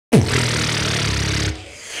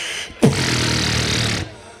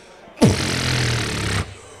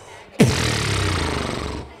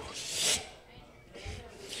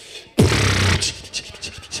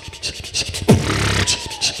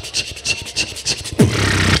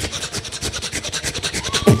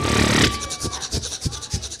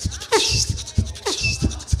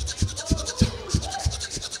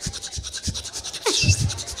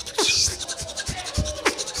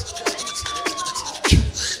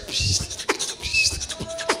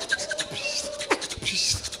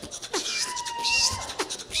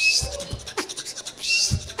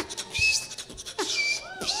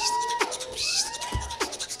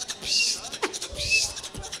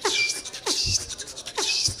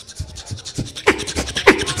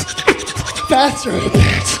faster.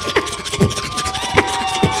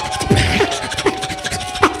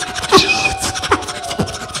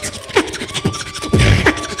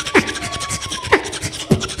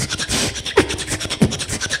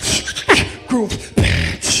 Groove.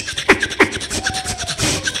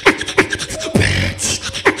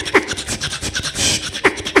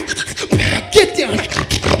 Get down.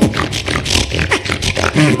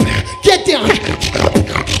 Get down.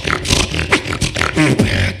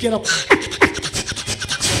 Get up.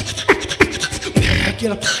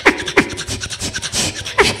 Get up.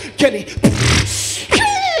 Kenny.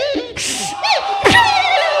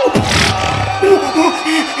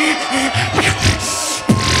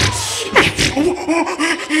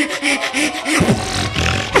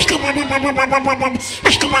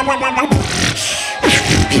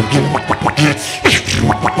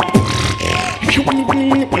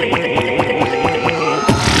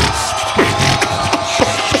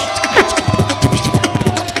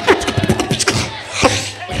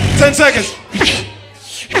 Ten seconds.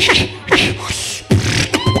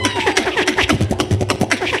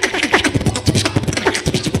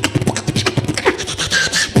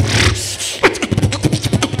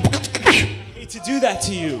 That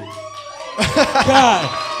to you. God.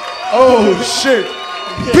 Oh shit.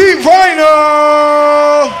 Beat Rhino.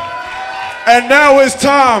 And now it's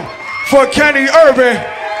time for Kenny Urban.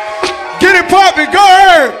 Get it poppin', go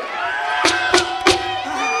ahead.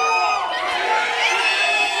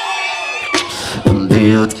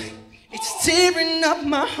 It's tearing up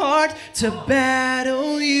my heart to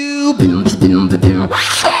battle you.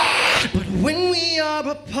 But when we are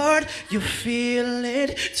apart, you feel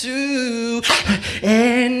it too.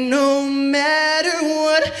 And no matter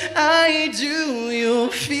what I do, you'll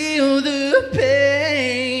feel the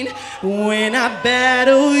pain when I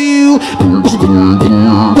battle you.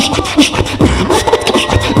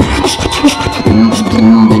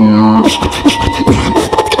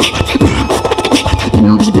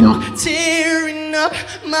 Tearing up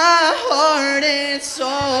my heart and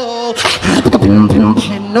soul.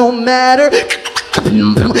 And no matter,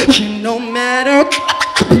 no matter,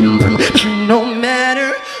 no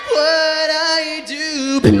matter what I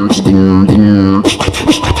do.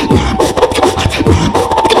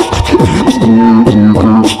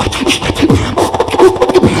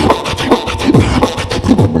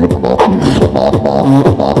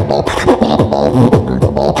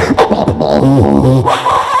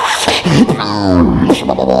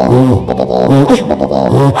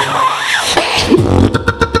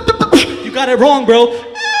 You got it wrong, bro.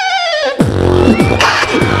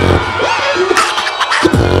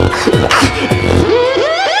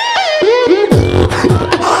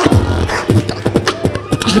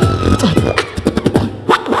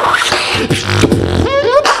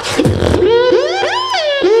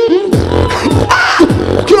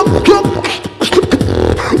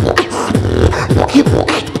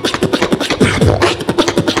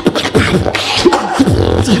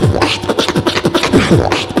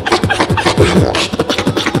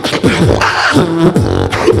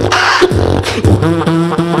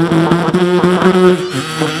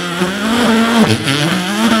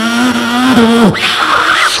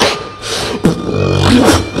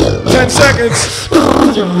 10 seconds.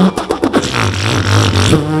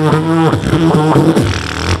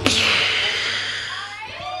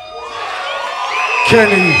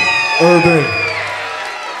 Kenny Urban.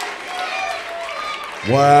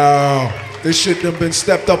 Wow. This shit done been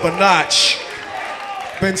stepped up a notch.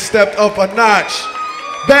 Been stepped up a notch.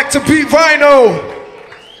 Back to Beat Rhino.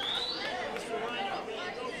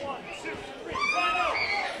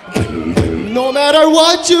 No matter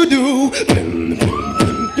what you do,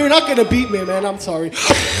 you're not gonna beat me, man. I'm sorry.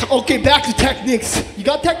 Okay, back to techniques. You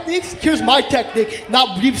got techniques? Here's my technique,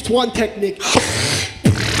 not Reeves' one technique.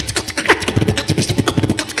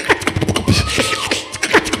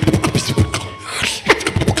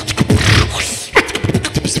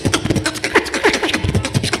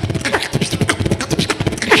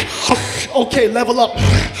 Okay, level up.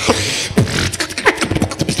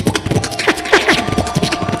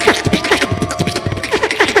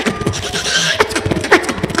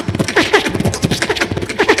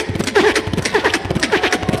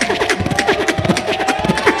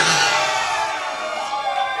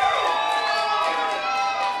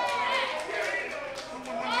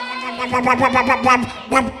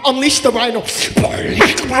 Unleash the Rhino.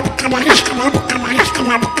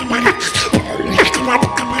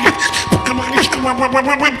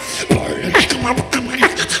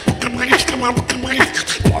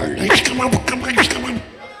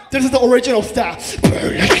 This is the original staff.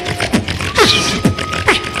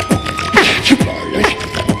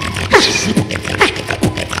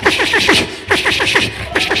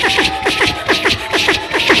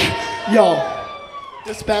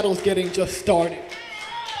 battle's getting just started.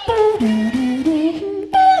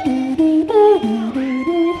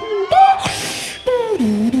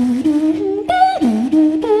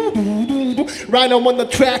 Rhino on the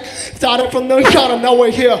track, started from the shot, now we're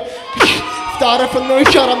here. Started from the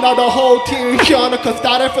shot, now the whole team shot. Cause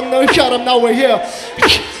started from the shot, now we're here.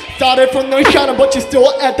 Started from the shot, but you're still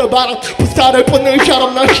at the bottom. Started from the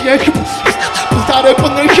shot, now she ain't. Started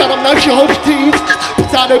from the shot, now she hosts teams.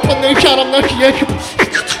 Started from the shot, now she ain't.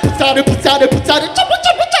 Started,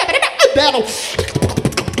 battle.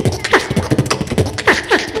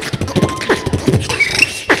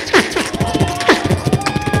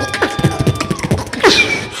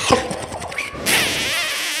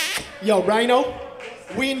 Yo, Rhino,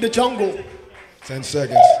 we in the jungle. 10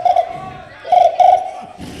 seconds.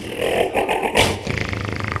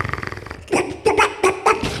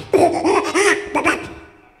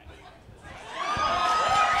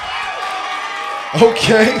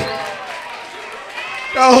 Okay.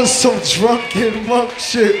 That was some drunken monk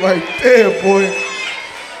shit right there, boy.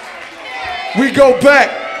 We go back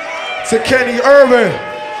to Kenny Urban.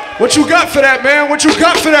 What you got for that, man? What you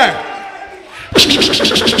got for that?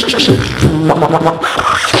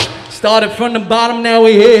 Started from the bottom, now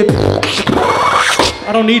we here.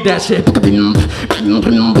 I don't need that shit.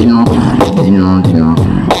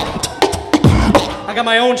 I got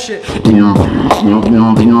my own shit.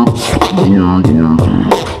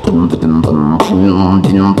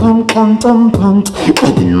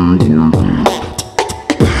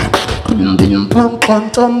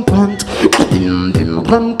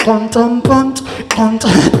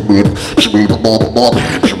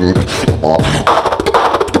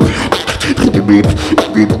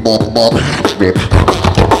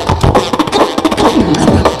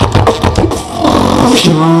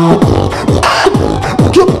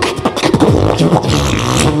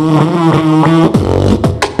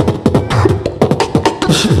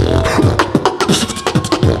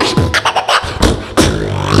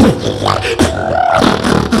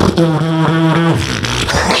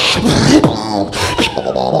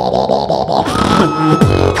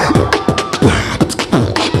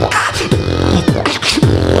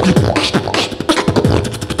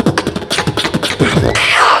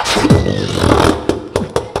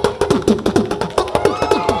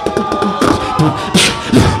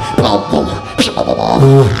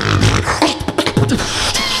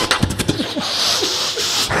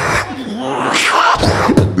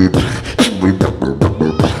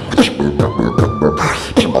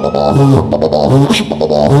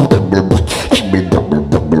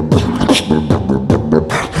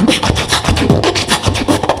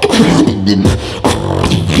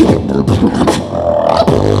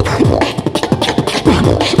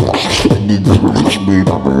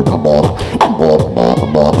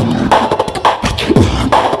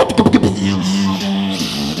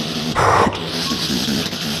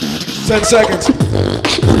 Seconds.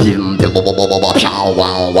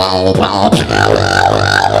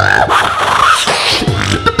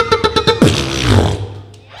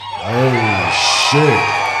 Oh shit.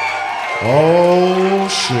 Oh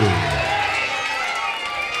shit.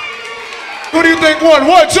 Who do you think won?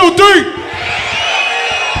 1, 2, 3.